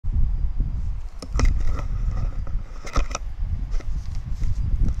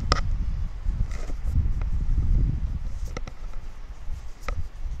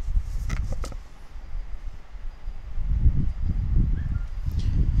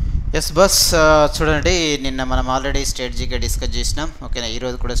Yes bus చూడండి, నిన్న మనం ఆల్రెడీ స్టేట్ జీకే డిస్కస్ చేసినాం. ఓకేనా,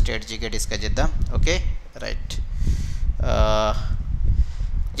 ఈరోజు కూడా స్టేట్ జీకే డిస్కస్ చేద్దాం. Okay right.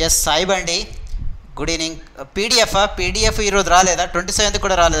 ఎస్ సాయిబ్ అండి, గుడ్ ఈవినింగ్. పీడిఎఫ్ ఈరోజు రాలేదా? 27th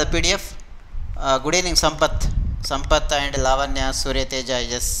కూడా రాలేదా PDF? Good evening Sampath and Lavanya, Surya Teja,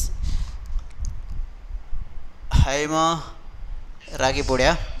 yes Haima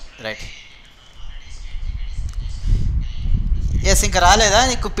రాగిపూడియా, right. Yes ఇంకా రాలేదా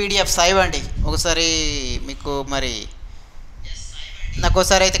నీకు పీడిఎఫ్? సాయిబ్ అండి, ఒకసారి మీకు మరి నాకు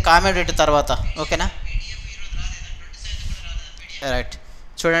ఒకసారి అయితే కామెంట్ పెట్టిన తర్వాత, ఓకేనా? రైట్.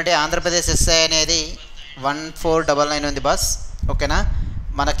 చూడండి, ఆంధ్రప్రదేశ్ ఎస్ఐ అనేది 1499 ఉంది బాస్. ఓకేనా,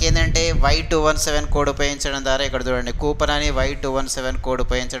 మనకేంటంటే Y217 కోడ్ ఉపయోగించడం ద్వారా ఇక్కడ చూడండి, కూపన్ అని Y217 కోడ్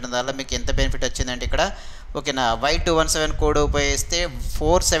ఉపయోగించడం ద్వారా మీకు ఎంత బెనిఫిట్ వచ్చిందంటే ఇక్కడ, ఓకేనా, Y217 కోడ్ ఉపయోగిస్తే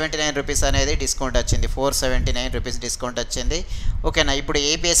 479 రూపీస్ అనేది డిస్కౌంట్ వచ్చింది. 479 రూపీస్ డిస్కౌంట్ వచ్చింది. ఓకేనా, ఇప్పుడు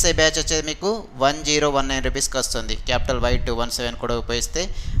APSC బ్యాచ్ వచ్చేది మీకు 1019 రూపీస్కి వస్తుంది, క్యాపిటల్ Y217 కూడా ఉపయోగిస్తే.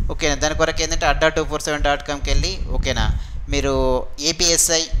 ఓకేనా, దాని కొరకు ఏంటంటే adda247.comకి వెళ్ళి, ఓకేనా, మీరు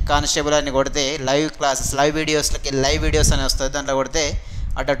APSI కానిస్టేబుల్ అని కొడితే లైవ్ క్లాసెస్, లైవ్ వీడియోస్ అని వస్తుంది. దాంట్లో కొడితే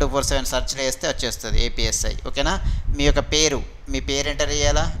adda247 సెర్చ్లో వేస్తే వచ్చేస్తుంది APSI. ఓకేనా, మీ పేరు ఎంటర్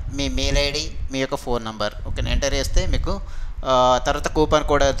చేయాలా, మీ మెయిల్ ఐడి, మీ యొక్క ఫోన్ నెంబర్, ఓకేనా, ఎంటర్ చేస్తే మీకు తర్వాత కూపన్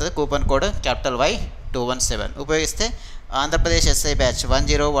కోడ్ అవుతుంది. కూపన్ కోడ్ క్యాపిటల్ Y217 ఉపయోగిస్తే ఆంధ్రప్రదేశ్ ఎస్ఐ బ్యాచ్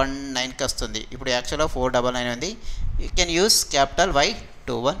 1019కి వస్తుంది. ఇప్పుడు యాక్చువల్గా 499 ఉంది. You can use capital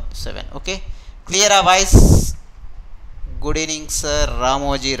Y217. Okay, clear ఆ వాయిస్? Good evening sir.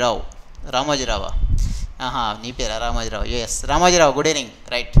 రామోజీరావా? నీ పేరా Ramoji Rao? Yes Ramoji Rao, good evening.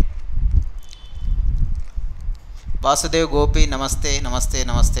 Right. Vasudev Gopi, నమస్తే.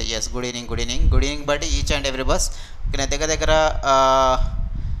 Yes good evening but each and every bus. Okay, దగ్గర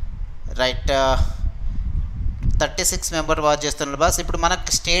రైట్ 36 మెంబర్ వాచ్ చేస్తున్నారు బాస్. ఇప్పుడు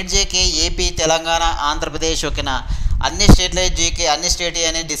మనకు state GK AP, Telangana, Andhra Pradesh, ఓకేనా, అన్ని స్టేట్ల GK, అన్ని స్టేట్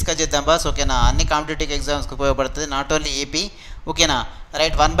అనేది డిస్కస్ చేద్దాం బాస్. ఓకేనా, అన్ని కాంపిటేటివ్ ఎగ్జామ్స్కి ఉపయోగపడుతుంది, నాట్ ఓన్లీ ఏపీ. ఓకేనా,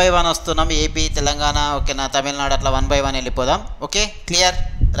 రైట్. 1 by 1 వస్తున్నాం, ఏపీ, తెలంగాణ, ఓకేనా, తమిళనాడు, అట్లా 1 by 1 వెళ్ళిపోదాం. Okay, clear,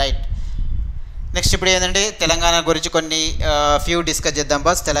 right. నెక్స్ట్ ఇప్పుడు ఏంటంటే తెలంగాణ గురించి కొన్ని ఫ్యూ డిస్కస్ చేద్దాం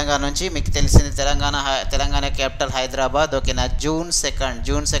బాస్. తెలంగాణ నుంచి మీకు తెలిసింది, తెలంగాణ క్యాపిటల్ హైదరాబాద్. ఓకేనా, జూన్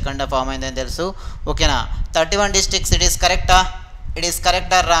 2 ఫామ్ అయిందని తెలుసు. ఓకేనా, 31 districts. It is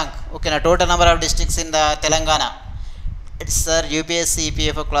correct or wrong? ఓకేనా, total number of districts in the Telangana. It's sir UPSC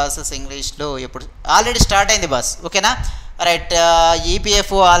EPFO classes ఇంగ్లీష్లో ఎప్పుడు ఆల్రెడీ స్టార్ట్ అయింది బాస్. ఓకేనా, రైట్.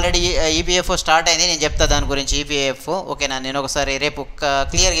 EPFO స్టార్ట్ అయింది, నేను చెప్తా దాని గురించి. EPFO ఓకేనా, నేను ఒకసారి రేపు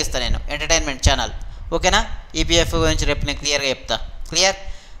క్లియర్గా ఇస్తాను, నేను ఎంటర్టైన్మెంట్ ఛానల్. ఓకేనా, EPFO గురించి రేపు నేను క్లియర్గా చెప్తా. Clear,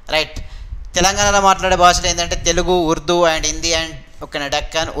 right. తెలంగాణలో మాట్లాడే భాషలు ఏంటంటే తెలుగు, ఉర్దూ అండ్ హిందీ అండ్, ఓకేనా,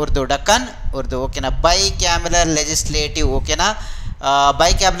 డక్కన్ ఉర్దూ. ఓకేనా, బై క్యాములర్ లెజిస్లేటివ్. ఓకేనా, బై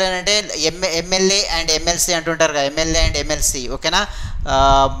క్యాబులర్ అంటే MLA అండ్ MLC అంటుంటారు కదా, MLA అండ్ MLC. ఓకేనా,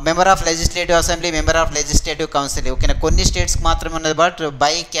 member of legislative assembly, member of legislative council. ఓకేనా, కొన్ని స్టేట్స్కి మాత్రమే ఉన్నది, బట్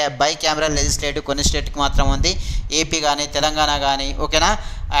బై క్యామరల్ లెజిస్లేటివ్ కొన్ని స్టేట్కి మాత్రం ఉంది, ఏపీ కానీ, తెలంగాణ కానీ, ఓకేనా,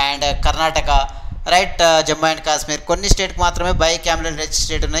 and Karnataka, right, Jammu and Kashmir. కొన్ని స్టేట్కి మాత్రమే బై క్యామరల్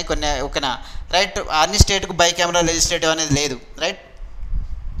లెజిస్లేటివ్ ఉన్నాయి, కొన్ని. ఓకేనా, రైట్. అన్ని స్టేట్కు బై క్యామరల్ లెజిస్లేటివ్ అనేది లేదు, రైట్.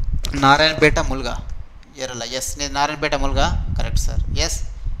 నారాయణపేట, ముల్గా, ఎర్రల. ఎస్, నేను నారాయణపేట, ముల్గా. Correct sir. ఎస్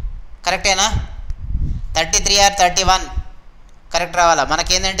కరెక్టేనా? 33 or 31 కరెక్ట్ రావాలా?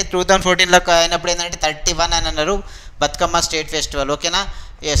 మనకేంటంటే 2014లో అయినప్పుడు ఏంటంటే 31 అని అన్నారు, బతుకమ్మ స్టేట్ ఫెస్టివల్. ఓకేనా,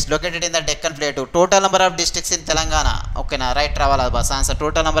 yes, located in the Deccan plate. Total number of districts in Telangana. ఓకేనా, రైట్ రావాలా bus answer?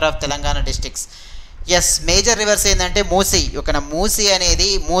 Total number of Telangana districts. Yes, major reverse ఏంటంటే మూసీ. ఓకేనా, మూసీ అనేది,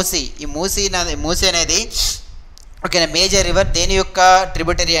 ఓకేనా, మేజర్ రివర్. దేని యొక్క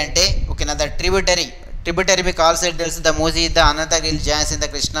ట్రిబ్యూటరీ అంటే, ఓకేనా, ద ట్రిబ్యూటరీ మీకు ఆల్ సైడ్ తెలుసు. The Musi, the Anantagiri joins in the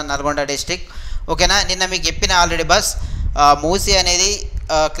Krishna, Nalgonda district. ఓకేనా, నిన్న మీకు చెప్పిన ఆల్రెడీ బస్, మూసీ అనేది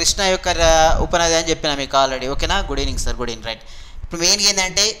కృష్ణ యొక్క ఉపనది అని చెప్పిన మీకు ఆల్రెడీ. ఓకేనా, good evening sir. Good evening, right. ఇప్పుడు మెయిన్గా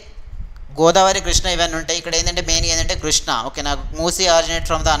ఏంటంటే గోదావరి, కృష్ణ ఇవన్నీ ఉంటాయి. ఇక్కడ ఏంటంటే మెయిన్గా ఏంటంటే కృష్ణ. ఓకేనా, Musi originate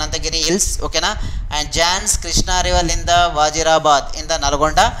from the Anantagiri hills. ఓకేనా, and Johne's Krishna river in the వాజిరాబాద్ in the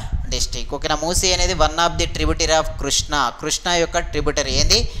Nalgonda district. ఓకేనా, మూసీ అనేది one of the tributary of Krishna యొక్క ట్రిబ్యూటరీ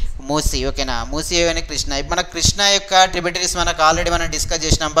ఏంది? మూసీ. ఓకేనా, మూసీ అని కృష్ణ. ఇప్పుడు మన కృష్ణ యొక్క ట్రిబ్యూటరీస్ మనకు ఆల్రెడీ మనం డిస్కస్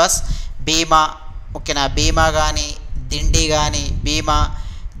చేసినాం బాస్. భీమా, ఓకేనా, భీమా కానీ, దిండి కానీ, భీమా,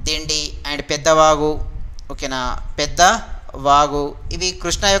 దిండి అండ్ పెద్దవాగు. ఓకేనా, పెద్దవాగు, ఇవి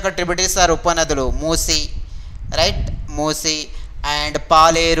కృష్ణ యొక్క tributaries are ఉపనదులు. Musi, right, Musi and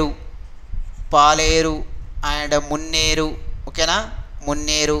Paleru and Munneru. ఓకేనా,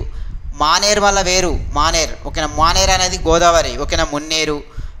 మున్నేరు, మానేరు వల్ల వేరు, మానేర్. ఓకేనా, మానేరు అనేది గోదావరి. ఓకేనా, మున్నేరు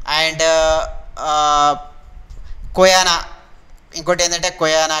అండ్ ఇంకోటి ఏంటంటే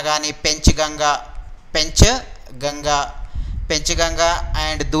కొయానా కానీ పెంచ్ Ganga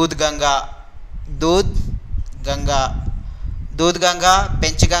and Dudh Ganga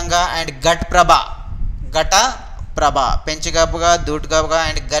Pench Ganga and ghat Prabha Pench Ganga Dudh Ganga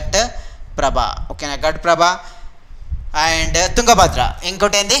and ఘట్ ప్రభ ఓకేనా ఘట్ ప్రభ అండ్ తుంగభద్ర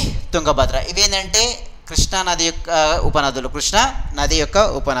ఇంకోటి ఏంది తుంగభద్ర ఇవి ఏంటంటే కృష్ణా నది యొక్క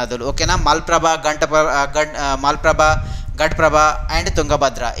ఉపనదులు ఓకేనా మల్ప్రభ ఘట్ ప్రభ అండ్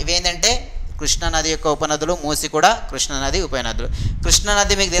తుంగభద్ర ఇవి ఏంటంటే కృష్ణా నది యొక్క ఉపనదులు మూసి కూడా కృష్ణా నది ఉపనదులు కృష్ణా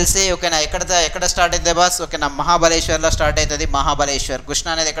నది మీకు తెలిసి ఓకేనా ఎక్కడ స్టార్ట్ అవుతుంది బాస్ ఓకేనా మహాబలేశ్వర్లో స్టార్ట్ అవుతుంది మహాబలేశ్వర్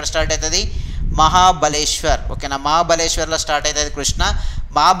కృష్ణా నది ఎక్కడ స్టార్ట్ అవుతుంది మహాబలేశ్వర్ ఓకేనా మహాబలేశ్వర్లో స్టార్ట్ అవుతుంది కృష్ణ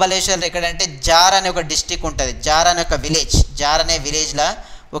మహాబలేశ్వర్ ఎక్కడంటే జార్ అనే ఒక డిస్టిక్ ఉంటుంది జార్ అనే ఒక విలేజ్ జార్ అనే విలేజ్లో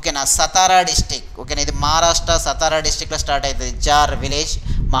ఓకేనా సతారా డిస్టిక్ ఓకేనా ఇది మహారాష్ట్ర సతారా డిస్టిక్లో స్టార్ట్ అవుతుంది జార్ విలేజ్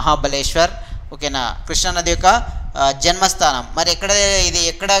మహాబలేశ్వర్ ఓకేనా కృష్ణా నది యొక్క జన్మస్థానం మరి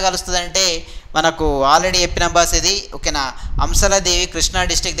ఎక్కడ కలుస్తుంది అంటే మనకు ఆల్రెడీ చెప్పిన బాస్ ఇది ఓకేనా అంశలదేవి కృష్ణా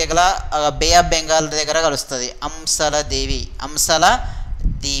డిస్టిక్ దగ్గర బే ఆఫ్ బెంగాల్ దగ్గర కలుస్తుంది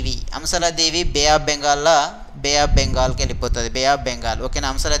అంశలదేవి బే ఆఫ్ బెంగాల్కి వెళ్ళిపోతుంది బే ఆఫ్ బెంగాల్ ఓకేనా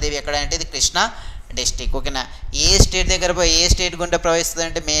అంశలదేవి ఎక్కడ అంటే ఇది కృష్ణా డిస్టిక్ ఓకేనా ఏ స్టేట్ గుండా ప్రవహిస్తుంది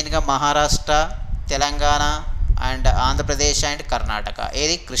అంటే మెయిన్గా మహారాష్ట్ర తెలంగాణ అండ్ ఆంధ్రప్రదేశ్ అండ్ కర్ణాటక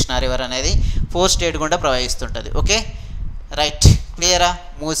ఏది కృష్ణా రివర్ అనేది 4 స్టేట్ గుండా ప్రవహిస్తుంటుంది ఓకే రైట్ క్లియరా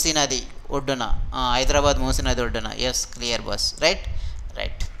మూసీ నది ఒడ్డున హైదరాబాద్ మూసీ నది ఒడ్డున ఎస్ క్లియర్ బస్ రైట్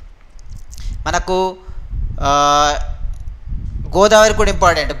మనకు గోదావరి కూడా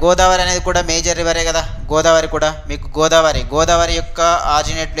ఇంపార్టెంట్ గోదావరి అనేది కూడా మేజర్ రివరే కదా గోదావరి కూడా మీకు గోదావరి యొక్క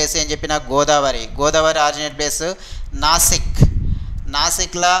ఆరిజినేట్ ప్లేస్ ఏం చెప్పిన Godavari originate place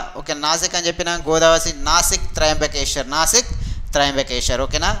నాసిక్లా okay Nashik అని చెప్పిన గోదావరి నాసిక్ త్రయంబకేశ్వర్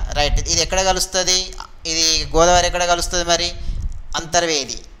ఓకేనా రైట్ ఇది ఎక్కడ కలుస్తుంది ఇది గోదావరి ఎక్కడ కలుస్తుంది మరి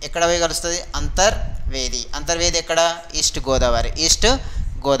అంతర్వేది ఎక్కడ పోయి కలుస్తుంది అంతర్వేది ఎక్కడ ఈస్ట్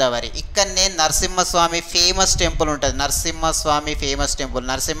గోదావరి ఇక్కడనే నరసింహస్వామి ఫేమస్ టెంపుల్ ఉంటుంది Narasimhaswamy famous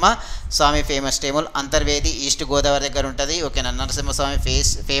temple Antarvedi east Godavari దగ్గర ఉంటుంది ఓకేనా నరసింహస్వామి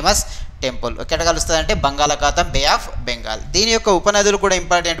ఫేమస్ టెంపుల్ ఎక్కడ కలుస్తుంది అంటే బంగాళాఖాతం బే ఆఫ్ బెంగాల్ దీని యొక్క ఉపనదులు కూడా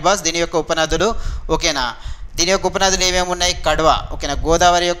ఇంపార్టెంట్ బాస్ దీని యొక్క ఉపనదులు ఓకేనా దీని యొక్క ఉపనదులు ఏమేమి ఉన్నాయి కడవ ఓకేనా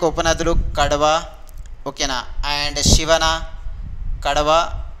గోదావరి యొక్క ఉపనదులు కడవ ఓకేనా and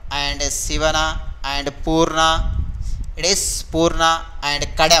శివన and Purna it is Purna and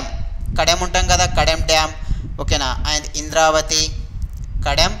Kadem ఉంటాం కదా కడెం డ్యామ్ ఓకేనా అండ్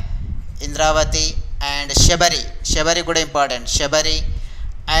ఇంద్రావతి అండ్ శబరి కూడా ఇంపార్టెంట్ శబరి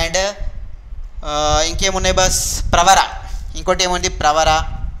అండ్ ఇంకేమున్నాయి బస్ ప్రవర ఇంకోటి ఏముంది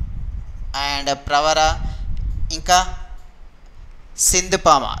ప్రవర ఇంకా సింధ్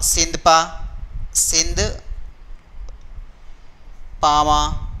పామ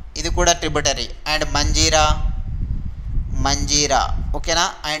ఇది కూడా ట్రిబ్యూటరీ అండ్ మంజీరా ఓకేనా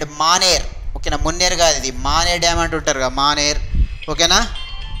అండ్ మానేర్ ఓకేనా మున్నేర్ కాదు ఇది మానేర్ డ్యామ్ అంటుంటారు కదా మానేర్ ఓకేనా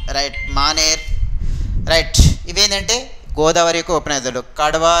రైట్ ఇవేంటంటే గోదావరి యొక్క ఉపనదులు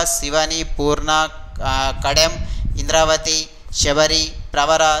కడవ శివని పూర్ణ కడెం ఇంద్రావతి శబరి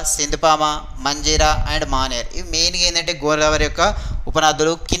ప్రవర సింధుపామ మంజీరా అండ్ మానేర్ ఇవి మెయిన్గా ఏంటంటే గోదావరి యొక్క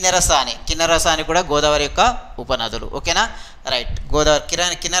ఉపనదులు కిన్నెరసాని కూడా గోదావరి యొక్క ఉపనదులు ఓకేనా రైట్ గోదావరి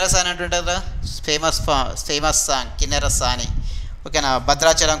కిన్నెరసాని అంటుంటారు కదా ఫేమస్ సాంగ్ కిన్నెరసాని ఓకేనా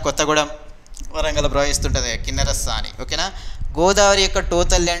భద్రాచలం కొత్తగూడెం వరంగల్ ప్రవహిస్తుంటుంది కిన్నెరసాని ఓకేనా గోదావరి యొక్క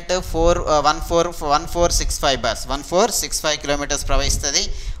టోటల్ లెంత్ 1465 కిలోమీటర్స్ ప్రవహిస్తుంది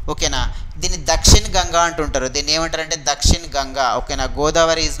ఓకేనా దీన్ని దక్షిణ్ గంగా అంటుంటారు దీన్ని ఏమంటారంటే దక్షిణ్ గంగా ఓకేనా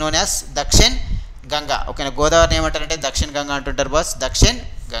గోదావరి ఈజ్ నోన్ యాజ్ దక్షిణ్ గంగా ఓకేనా గోదావరిని ఏమంటారంటే దక్షిణ్ గంగా అంటుంటారు బాస్ దక్షిణ్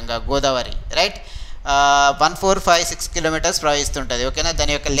గంగా గోదావరి రైట్ 1456 కిలోమీటర్స్ ప్రవహిస్తుంటుంది ఓకేనా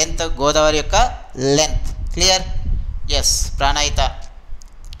దాని యొక్క లెంత్ గోదావరి యొక్క లెంత్ క్లియర్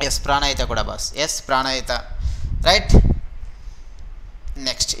ప్రాణహిత కూడా బాస్ ప్రాణహిత రైట్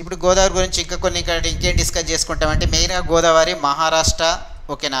నెక్స్ట్ ఇప్పుడు గోదావరి గురించి ఇంకేం డిస్కస్ చేసుకుంటామంటే మెయిన్గా గోదావరి మహారాష్ట్ర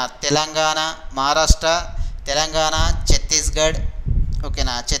ఓకేనా తెలంగాణ ఛత్తీస్గఢ్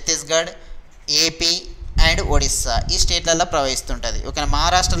ఏపీ అండ్ ఒడిస్సా ఈ స్టేట్లలో ప్రవహిస్తుంటుంది ఓకేనా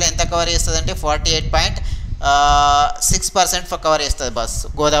మహారాష్ట్రలో ఎంత కవర్ చేస్తుంది అంటే 48.6% కవర్ చేస్తుంది బస్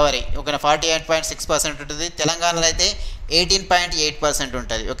గోదావరి ఓకేనా 48.6% ఉంటుంది తెలంగాణలో అయితే 18.8%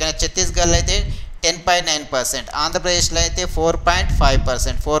 ఉంటుంది ఓకేనా ఛత్తీస్గఢ్లో అయితే 10.9% ఆంధ్రప్రదేశ్లో అయితే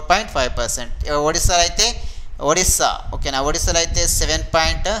 4.5% ఒడిస్సా ఓకేనా ఒడిస్సాలో అయితే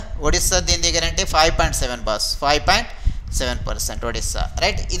ఒడిస్సా దీని దగ్గర అంటే 5.7 బస్ 5.7% ఒడిస్సా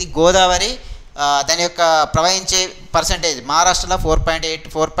రైట్ ఇది గోదావరి దాని యొక్క ప్రవహించే పర్సంటేజ్ మహారాష్ట్రలో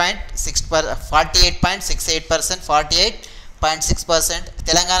 48.68% 0.6%,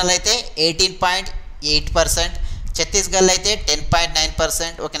 తెలంగాణలో అయితే 18.8%, ఛత్తీస్గఢ్లో అయితే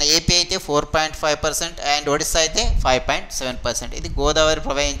 10.9%, ఓకేనా. ఏపీ అయితే 4.5% అండ్ ఒడిస్సా అయితే 5.7%. ఇది గోదావరి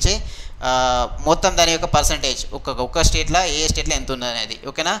ప్రవహించే మొత్తం దాని యొక్క పర్సంటేజ్ ఒక్క స్టేట్లో ఏ స్టేట్లో ఎంత ఉంది అనేది,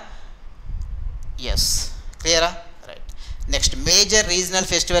 ఓకేనా. ఎస్, క్లియరా? Right. Next major regional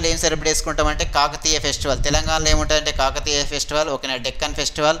festival ఏం సెలబ్రేట్ చేసుకుంటామంటే కాకతీయ ఫెస్టివల్. తెలంగాణలో ఏముంటుందంటే కాకతీయ ఫెస్టివల్, ఓకేనా. Deccan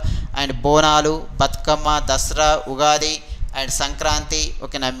festival and Bonalu, Bathukamma, Dasara, Ugadi and Sankranti,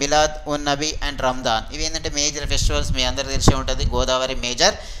 ఓకేనా. మిలాద్ ఉన్ నబీ అండ్ రంజాన్, ఇవి ఏంటంటే మేజర్ ఫెస్టివల్స్. మీ అందరికీ తెలిసే ఉంటుంది. Godavari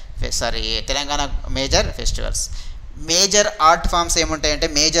Telangana major festivals. Major art forms ఏముంటాయంటే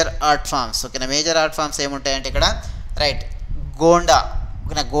ఓకేనా. మేజర్ ఆర్ట్ ఫామ్స్ ఏముంటాయంటే ఇక్కడ రైట్ గోండా,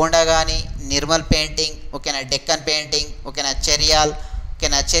 ఓకేనా. గోండా కానీ నిర్మల్ పెయింటింగ్, ఓకేనా. డెక్కన్ పెయింటింగ్, ఓకేనా. చెరియాల్,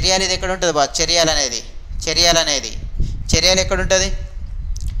 ఓకేనా. చెరియాల్ ఇది ఎక్కడ ఉంటుంది బా? చెరియాల్ ఎక్కడ ఉంటుంది?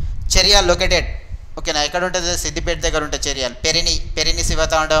 చెరియాల్ లొకేటెడ్, ఓకేనా. ఎక్కడ ఉంటుంది? సిద్దిపేట దగ్గర ఉంటుంది చెరియాల్. పెరిని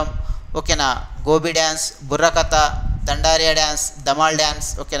శివతాండం, ఓకేనా. గోబీ డ్యాన్స్, బుర్రకథ, దండారియా డ్యాన్స్, దమాల్ డ్యాన్స్,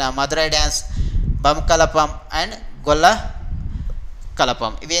 ఓకేనా. మధురై డ్యాన్స్, బమ్కలపం అండ్ గొల్ల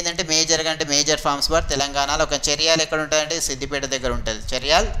కలపం, ఇవి ఏంటంటే మేజర్ ఫార్మ్స్ ఫర్ తెలంగాణలో. ఒక చెరియాల్ ఎక్కడ ఉంటుందంటే సిద్దిపేట దగ్గర ఉంటుంది.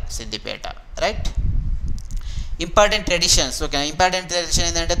 Cheriyal Siddipet, right. Important traditions, ఓకేనా. ఇంపార్టెంట్ ట్రెడిషన్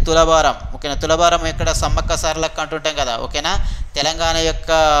ఏంటంటే తులభారం, ఓకేనా. తులభారం ఎక్కడ? సమ్మక్క సారలక్క అంటుంటాం కదా, ఓకేనా. తెలంగాణ యొక్క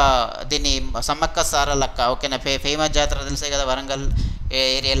దీన్ని సమ్మక్క సారలక్క, ఓకేనా. ఫేమస్ జాతర తెలిసే కదా, వరంగల్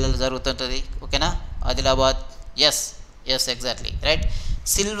ఏరియాలో జరుగుతుంటుంది, ఓకేనా. Adilabad, yes exactly, right.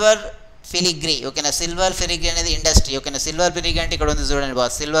 Silver filigree, ఓకేనా. సిల్వర్ ఫిలిగ్రీ అనేది ఇండస్ట్రీ, ఓకేనా. సిల్వర్ ఫిలిగ్రీ అంటే ఇక్కడ ఉంది చూడండి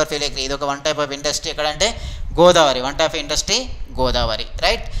బాస్. సిల్వర్ ఫిలిగ్రీ ఇది ఒక వన్ టైప్ ఆఫ్ ఇండస్ట్రీ ఎక్కడంటే Godavari, Godavari,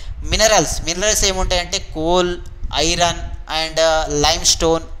 right. Minerals ఏముంటాయంటే coal, iron and lime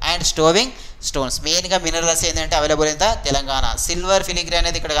stone and స్టోవింగ్ stones. మెయిన్గా మినరల్స్ ఏంటంటే అవైలబుల్ ఇంత తెలంగాణ. సిల్వర్ ఫిలిగ్రీ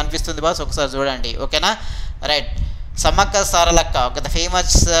అనేది ఇక్కడ కనిపిస్తుంది బాస్, ఒకసారి చూడండి, ఓకేనా. రైట్. సమ్మక్క సారలక్క, ఒక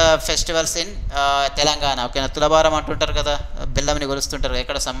ఫేమస్ ఫెస్టివల్స్ ఇన్ తెలంగాణ, ఓకేనా. తులభారం అంటుంటారు కదా, బెల్లంని కొలుస్తుంటారు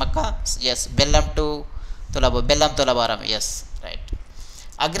ఎక్కడ? సమ్మక్క, ఎస్. బెల్లం తులభారం, ఎస్, రైట్.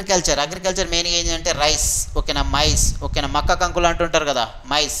 అగ్రికల్చర్ మెయిన్గా ఏంటంటే రైస్, ఓకేనా. మైస్, ఓకేనా. మక్క కంకులు అంటుంటారు కదా,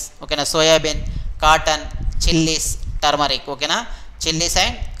 మైస్, ఓకేనా. సోయాబీన్, కాటన్, చిల్లీస్, టర్మరిక్, ఓకేనా. Chillies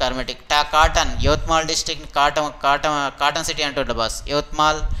and turmeric. Cotton, Yavatmal district cotton city అంటుంటారు boss.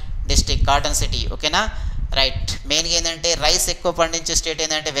 Yavatmal district cotton city, ఓకేనా. రైట్. మెయిన్గా ఏంటంటే రైస్ ఎక్కువ పండించే స్టేట్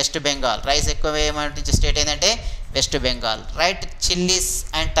ఏంటంటే west Bengal. Right. Chillies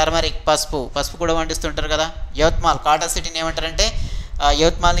and turmeric, పసుపు కూడా పండిస్తుంటారు కదా. యవత్మాల్ కాటన్ సిటీని ఏమంటారంటే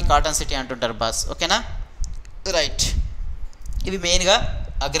యవత్మాల్ని కాటన్ సిటీ అంటుంటారు బాస్, ఓకేనా. రైట్. ఇవి మెయిన్గా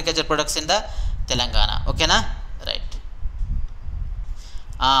agriculture products in the Telangana, ఓకేనా. రైట్.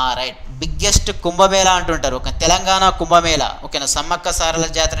 బిగ్గెస్ట్ కుంభమేళా అంటుంటారు, ఓకే. తెలంగాణ కుంభమేళా, ఓకేనా. సమ్మక్క సారల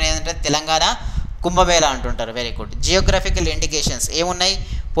జాతర ఏంటంటే తెలంగాణ కుంభమేళా అంటుంటారు. Very good. జియోగ్రఫికల్ ఇండికేషన్స్ ఏమున్నాయి?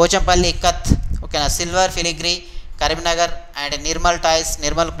 పోచంపల్లి ఇక్కత్, ఓకేనా. Silver filigree, Karimnagar and Nirmal toys,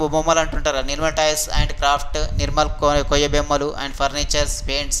 Nirmal బొమ్మలు అంటుంటారు, Nirmal toys and craft, Nirmal కొయ్య బొమ్మలు and furnitures,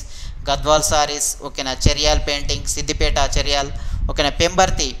 paints, Gadwal saris, ఓకేనా. చెరియాల్ పెయింటింగ్, సిద్దిపేట చెరియాల్, ఓకేనా.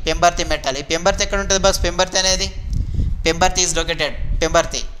 పెంబర్తి మెటల్. ఈ పెంబర్తి ఎక్కడ ఉంటుంది bus? Pembarthi is located.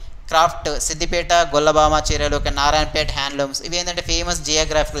 Craft Siddipet, Gollabhama చీరలు, ఓకే. నారాయణపేట్ హ్యాండ్లూమ్స్, ఇవి ఏంటంటే ఫేమస్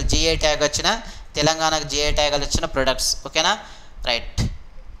జియోగ్రాఫికల్ జీఐ ట్యాగ్ వచ్చిన తెలంగాణకు జీఐ ట్యాగ్ వచ్చిన ప్రొడక్ట్స్, ఓకేనా.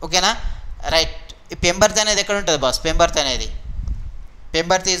 రైట్. ఈ పెంబర్తి అనేది ఎక్కడ ఉంటుంది boss?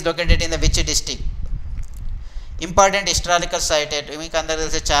 Pembarthi is located in the which district? Important historical site, మీకు అందరికీ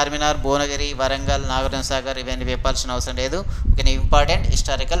తెలిసే చార్మినార్, భువనగిరి, వరంగల్, నాగార్జున సాగర్, ఇవన్నీ చెప్పాల్సిన అవసరం లేదు, ఓకేనా. ఇంపార్టెంట్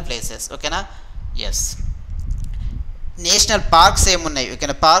హిస్టారికల్ ప్లేసెస్, ఓకేనా. ఎస్. నేషనల్ పార్క్స్ ఏమున్నాయి,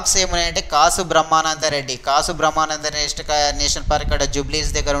 ఓకేనా. పార్క్స్ ఏమున్నాయంటే కాసు బ్రహ్మానంద రెడ్డి నేషనల్ పార్క్ ఇక్కడ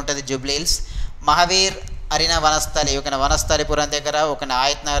జూబ్లీహిల్స్ దగ్గర ఉంటుంది, జూబ్లీహిల్స్. మహావీర్ అరినా వనస్థలి, ఓకేనా. వనస్థలిపురం దగ్గర, ఓకేనా.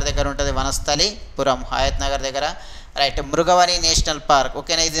 ఆయత్ నగర్ దగ్గర ఉంటుంది, వనస్థలిపురం ఆయత్ నగర్ దగ్గర, రైట్. మృగవని నేషనల్ పార్క్,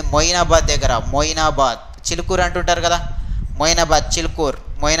 ఓకేనా. ఇది మొయినాబాద్ దగ్గర, చిలుకూరు అంటుంటారు కదా, మొయినాబాద్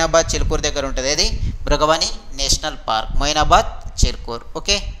చిలుకూరు దగ్గర ఉంటుంది. ఇది Mrugavani national park, Chilukuru,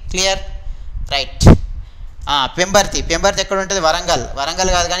 okay. Clear, right. Pembarthi ఎక్కడ ఉంటుంది? వరంగల్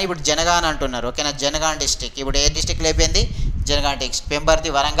కాదు కానీ ఇప్పుడు జనగాన్ అంటున్నారు, ఓకేనా. జనగాన్ డిస్టిక్ ఇప్పుడు ఏ డిస్టిక్లో అయిపోయింది? జనగాన్ డిస్టిక్. పెంబర్తి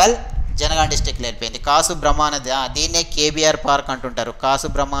వరంగల్ జనగాన్ డిస్టిక్లో వెళ్ళిపోయింది. కాసు బ్రహ్మానంద, దీన్నే కేబీఆర్ పార్క్ అంటుంటారు. కాసు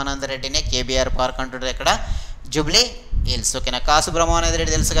బ్రహ్మానంద రెడ్డినే కేబీఆర్ పార్క్ అంటుంటారు ఇక్కడ జూబ్లీ హిల్స్, ఓకేనా. కాసు బ్రహ్మానంద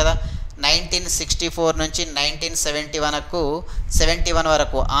రెడ్డి తెలుసు కదా, 1964 నుంచి 1971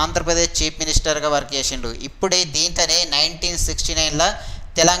 వరకు ఆంధ్రప్రదేశ్ చీఫ్ మినిస్టర్గా వర్క్ చేసిండు. ఇప్పుడే దీంతోనే 1969లో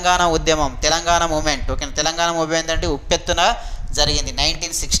Telangana moment, okay. Telangana movement అంటే ఉప్పెత్తున జరిగింది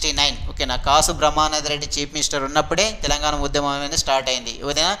 1969. ఓకేనా, కాసు బ్రహ్మానంద రెడ్డి చీఫ్ మినిస్టర్ ఉన్నప్పుడే తెలంగాణ ఉద్యమం అనేది స్టార్ట్ అయింది.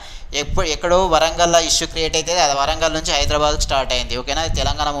 ఓకేనా, ఎక్కడో వరంగల్లో ఇష్యూ క్రియేట్ అయితే అది వరంగల్ నుంచి హైదరాబాద్కి స్టార్ట్ అయింది. ఓకేనా,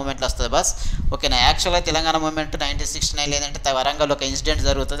 తెలంగాణ మూమెంట్లో వస్తుంది బస్. ఓకేనా, యాక్చువల్గా తెలంగాణ మూమెంట్ 1969 లేదంటే వరంగల్ ఒక ఇన్సిడెంట్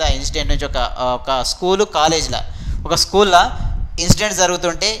జరుగుతుంది. ఆ ఇన్సిడెంట్ నుంచి ఒక స్కూలు కాలేజ్లో ఒక స్కూల్లో ఇన్సిడెంట్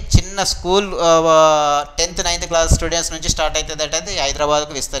జరుగుతుంటే చిన్న school 10th 9th class students నుంచి స్టార్ట్ అవుతుంది అంటే అది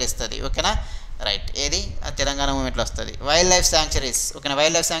హైదరాబాద్కు విస్తరిస్తుంది. ఓకేనా, రైట్. ఏది తెలంగాణ మూమెంట్లో వస్తుంది. Wild life sanctuaries. ఓకేనా,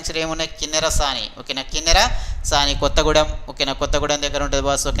 వైల్డ్ లైఫ్ శాంక్చురీ ఏమున్నాయి? కిన్నెర సాని. ఓకేనా, కిన్నెర సాని కొత్తగూడెం. ఓకేనా, కొత్తగూడెం దగ్గర ఉంటుంది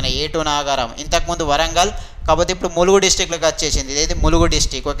బాస్. ఓకేనా, ఏటు నాగారం. ఇంతకుముందు వరంగల్, కాకపోతే ఇప్పుడు ములుగు డిస్టిక్లోకి వచ్చేసింది. ఇదేది ములుగు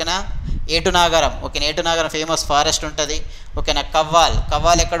డిస్టిక్. ఓకేనా, ఏటు నాగారం. ఓకేనా, ఏటు నాగారం ఫేమస్ ఫారెస్ట్ ఉంటుంది. ఓకేనా,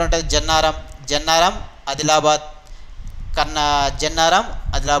 కవ్వాల్ ఎక్కడ ఉంటుంది? జన్నారం ఆదిలాబాద్ జన్నారం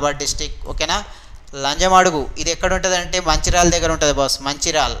ఆదిలాబాద్ డిస్టిక్. ఓకేనా, లంజమాడుగు ఇది ఎక్కడ ఉంటుంది అంటే మంచిర్యాల దగ్గర ఉంటుంది బాస్,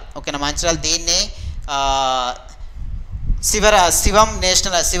 మంచిర్యాల్. ఓకేనా, మంచిర్యాల దీన్ని శివం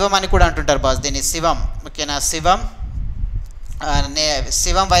నేషనల్ శివం అని కూడా అంటుంటారు బాస్, దీన్ని శివం. ఓకేనా,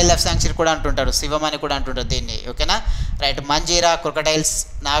 శివం వైల్డ్ లైఫ్ శాంక్చురీ కూడా అంటుంటారు, శివం అని కూడా అంటుంటారు దీన్ని. ఓకేనా, right. Manjira crocodiles,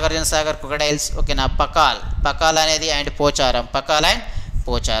 Nagarjuna Sagar crocodiles. ఓకేనా, పకాల్ అనేది అండ్ పోచారం,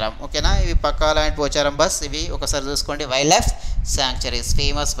 పోచారం. ఓకేనా, ఇవి పకాల అండ్ పోచారం బస్. ఇవి ఒకసారి చూసుకోండి. Wild life sanctuaries,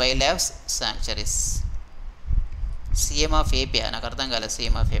 famous wild life sanctuaries. CM of AP నాకు అర్థం కాలేదు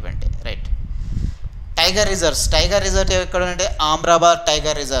సీఎం ఆఫ్ ఏపీ అంటే. రైట్. టైగర్ రిజర్వ్ ఎక్కడ ఉంటే ఆమ్రాబాద్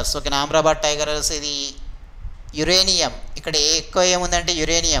టైగర్ రిజర్వ్స్. ఓకేనా, ఆమ్రాబాద్ టైగర్ రిజర్వ్స్. ఇది యురేనియం. ఇక్కడ ఎక్కువ ఏముందంటే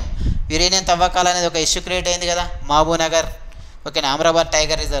యురేనియం తవ్వకాలు అనేది ఒక ఇష్యూ క్రియేట్ అయింది కదా, మహబూబ్నగర్. ఓకేనా, ఆమ్రాబాద్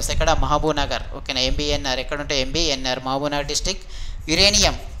టైగర్ రిజర్వ్స్ ఎక్కడ? మహబూబ్నగర్. ఓకేనా, ఎంబీఎన్ఆర్ ఎక్కడ ఉంటే ఎంబీఎన్ఆర్ మహబూబ్నగర్ డిస్టిక్.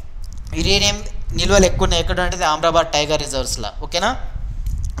 యురేనియం నిల్వలు ఎక్కువ ఉన్నాయి ఎక్కడ ఉంటుంది? ఆమ్రాబాద్ టైగర్ రిజర్వ్స్లో. ఓకేనా,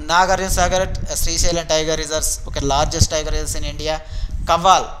 Nagarjuna Sagar Srisailam tiger reserves. Okay, largest tiger reserves in India.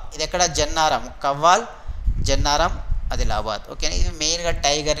 Kawal ఇది ఎక్కడ? జన్నారం ఆదిలాబాద్. ఓకే, ఇది మెయిన్గా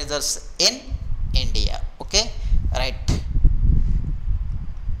tiger reserves in India. Okay, right.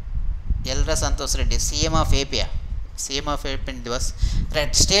 ఎల్రా Santosh Reddy CM of AP Divas.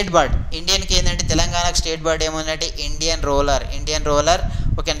 Right. State bird ఇండియన్కి ఏంటంటే తెలంగాణకు స్టేట్ బర్డ్ ఏముందంటే ఇండియన్ రోలర్.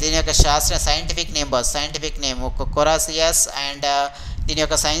 ఓకే, దీని యొక్క scientific name boss, scientific name కొరాసియస్. And దీని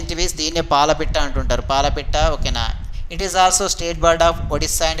యొక్క సైంటిఫిక్స్ దీన్నే పాలపిట్ట అంటుంటారు, పాలపిట్ట. ఓకేనా, it is also state bird of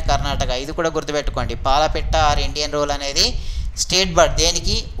Odisha and Karnataka. ఇది కూడా గుర్తుపెట్టుకోండి, పాలపిట్ట ఆర్ ఇండియన్ రోల్ అనేది స్టేట్ బర్డ్.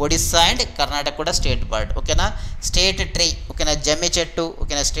 దేనికి? ఒడిస్సా అండ్ కర్ణాటక కూడా స్టేట్ బర్డ్. ఓకేనా, స్టేట్ ట్రీ. ఓకేనా, జమ్మి చెట్టు.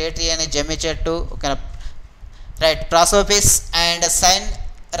 ఓకేనా, స్టేట్ ట్రీ అనే జమ్మి చెట్టు. ఓకేనా, right. ప్రాసోపిస్ and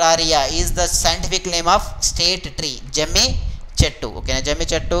సైన్రారియా is the scientific name of state tree, జమ్మి చెట్టు. ఓకేనా, జమ్మి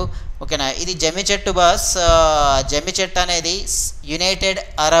చెట్టు. ఓకేనా, ఇది జమ్మి చెట్టు బాస్. జమ్మి చెట్టు అనేది యునైటెడ్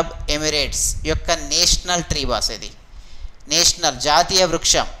అరబ్ ఎమిరేట్స్ యొక్క నేషనల్ ట్రీ బాస్. ఇది నేషనల్ జాతీయ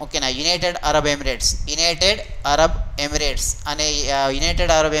వృక్షం. ఓకేనా, యునైటెడ్ అరబ్ ఎమిరేట్స్ అనే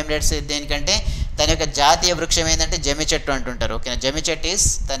యునైటెడ్ అరబ్ ఎమిరేట్స్ దేనికంటే దాని యొక్క జాతీయ వృక్షం ఏంటంటే జమ్మి చెట్టు అంటుంటారు. ఓకేనా, జమ్మి చెట్టు is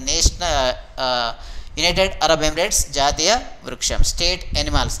the national United Arab Emirates జాతీయ వృక్షం. State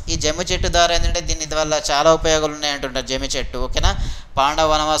animals. ఈ జమ్మి చెట్టు ద్వారా ఏంటంటే దీని వల్ల చాలా ఉపయోగాలు ఉన్నాయంటుంటారు జమ్మి చెట్టు. ఓకేనా, పాండవ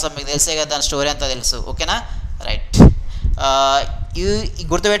వనవాసం మీకు తెలిసే కదా, దాని స్టోరీ అంతా తెలుసు. ఓకేనా, రైట్.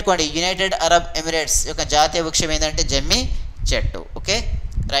 గుర్తుపెట్టుకోండి, యునైటెడ్ అరబ్ ఎమిరేట్స్ యొక్క జాతీయ వృక్షం ఏంటంటే జమ్మి చెట్టు. Okay,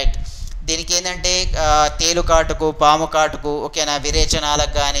 right. దీనికి ఏంటంటే తేలు కాటుకు, పాము కాటుకు, ఓకేనా,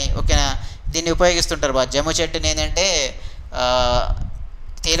 విరేచనాలకు కానీ ఓకేనా దీన్ని ఉపయోగిస్తుంటారు బా. జమ్మి చెట్టుని ఏంటంటే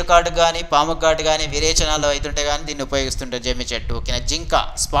తేలుకాటు కానీ, పాము కాటు కానీ, విరేచనాలు అవుతుంటే కానీ దీన్ని ఉపయోగిస్తుంటారు జమ్మి చెట్టు. ఓకేనా, జింక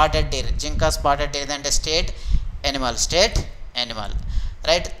స్పాటెడ్ డీర్ ఏంటంటే స్టేట్ ఎనిమల్.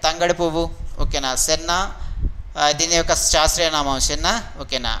 రైట్. తంగడి పువ్వు. ఓకేనా, సెన్న దీని యొక్క శాస్త్రీయ నామం సెన్న.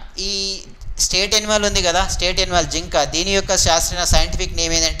 ఓకేనా, ఈ స్టేట్ ఎనిమల్ ఉంది కదా, స్టేట్ ఎనిమల్ జింక, దీని యొక్క శాస్త్రీయ సైంటిఫిక్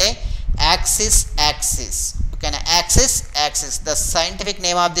నేమ్ ఏంటంటే యాక్సిస్. ఓకేనా, axis the scientific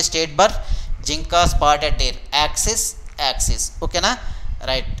name of the state bird Jinka spotted Deere, axis. ఓకేనా,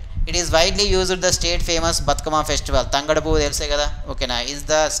 right. It is widely used the state famous Bathukamma festival. తంగడి పువ్వు తెలుసే కదా. ఓకేనా, is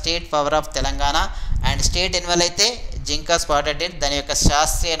the state flower of Telangana. And state Animal అయితే Jinka spotted Deere, దాని యొక్క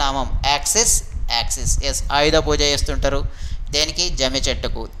శాస్త్రీయ నామం యాక్సిస్. ఎస్, ఆయుధ పూజ చేస్తుంటారు దేనికి? జమ్మి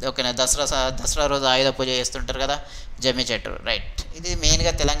చెట్టుకు. ఓకేనా, దసరా రోజు ఆయుధ పూజ చేస్తుంటారు కదా, జమ్మి చెట్టు. రైట్. ఇది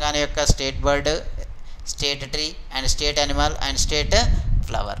మెయిన్గా తెలంగాణ యొక్క state bird, state tree and state animal and state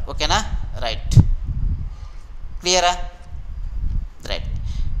flower. ఓకేనా, రైట్. క్లియరా? రైట్.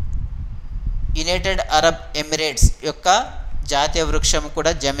 యునైటెడ్ అరబ్ ఎమిరేట్స్ యొక్క జాతీయ వృక్షం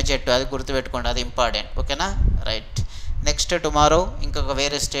కూడా జమ్మి చెట్టు, అది గుర్తుపెట్టుకోండి, అది ఇంపార్టెంట్. ఓకేనా, రైట్. నెక్స్ట్ టుమారో ఇంకొక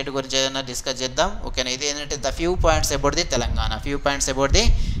వేరే స్టేట్ గురించి ఏదైనా డిస్కస్ చేద్దాం. ఓకేనా, ఇది ఏంటంటే the few points about the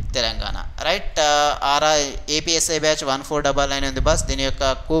Telangana. Right. APSC batch 1499 ఉంది బస్. దీని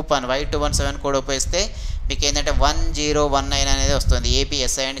యొక్క కూపన్ Y217 కోడ్ ఉపయోగిస్తే మీకు ఏంటంటే 1019 అనేది వస్తుంది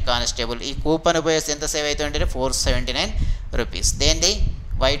APSC అండ్ కానిస్టేబుల్. ఈ కూపన్ ఉపయోగిస్తే ఎంత సేవ్ అవుతుంది అంటే 479 రూపీస్. దేనిది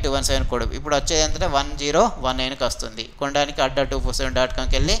Y217 code. ఇప్పుడు వచ్చేది ఏంటంటే 1019కి వస్తుంది. కొనడానికి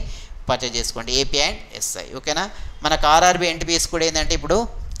adda247.comకి వెళ్ళి పర్చేజ్ చేసుకోండి AP అండ్ SI. ఓకేనా. మనకు RRB NTPC కూడా ఏంటంటే ఇప్పుడు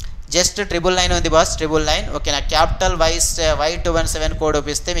జస్ట్ 999 ఉంది బాస్, 999. ఓకేనా. క్యాపిటల్ Y217 కోడ్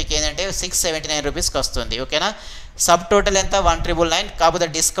ఉపయోగిస్తే మీకు ఏంటంటే 679 రూపీస్కి వస్తుంది. ఓకేనా. సబ్ టోటల్ ఎంత 1999, కాకపోతే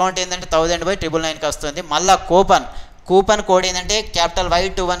డిస్కౌంట్ ఏంటంటే 1000/999కి వస్తుంది. మళ్ళీ కూపన్ కోడ్ ఏంటంటే క్యాపిటల్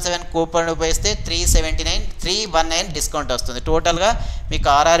Y217 కూపన్ ఉపయోగిస్తే 319 డిస్కౌంట్ వస్తుంది. టోటల్గా మీకు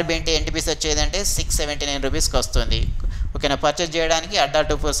RRB NTPC వచ్చేదంటే 679 రూపీస్కి వస్తుంది. ఓకేనా. పర్చేజ్ చేయడానికి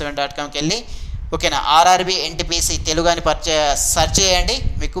adda247.comకి వెళ్ళి ఓకేనా RRB NTPC తెలుగు అని సెర్చ్ చేయండి,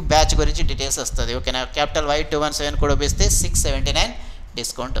 మీకు బ్యాచ్ గురించి డీటెయిల్స్ వస్తుంది. ఓకేనా. క్యాపిటల్ Y217 కూడా ఉపయోగిస్తే 679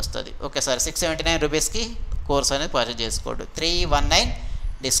 డిస్కౌంట్ వస్తుంది. ఓకే సార్, 679 రూపీస్కి కోర్స్ అనేది పర్చేజ్ చేసుకోండి, 319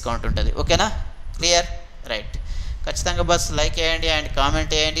 డిస్కౌంట్ ఉంటుంది. ఓకేనా. క్లియర్. రైట్. ఖచ్చితంగా బస్ లైక్ చేయండి అండ్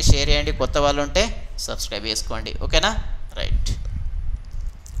కామెంట్ చేయండి, షేర్ చేయండి. కొత్త వాళ్ళు ఉంటే సబ్స్క్రైబ్ చేసుకోండి. ఓకేనా. రైట్.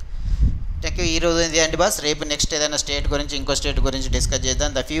 Thank you. ఈరోజు ఇది అండి బస్. రేపు నెక్స్ట్ ఏదైనా స్టేట్ గురించి ఇంకో స్టేట్ గురించి డిస్కస్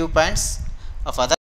చేద్దాం. The few points of other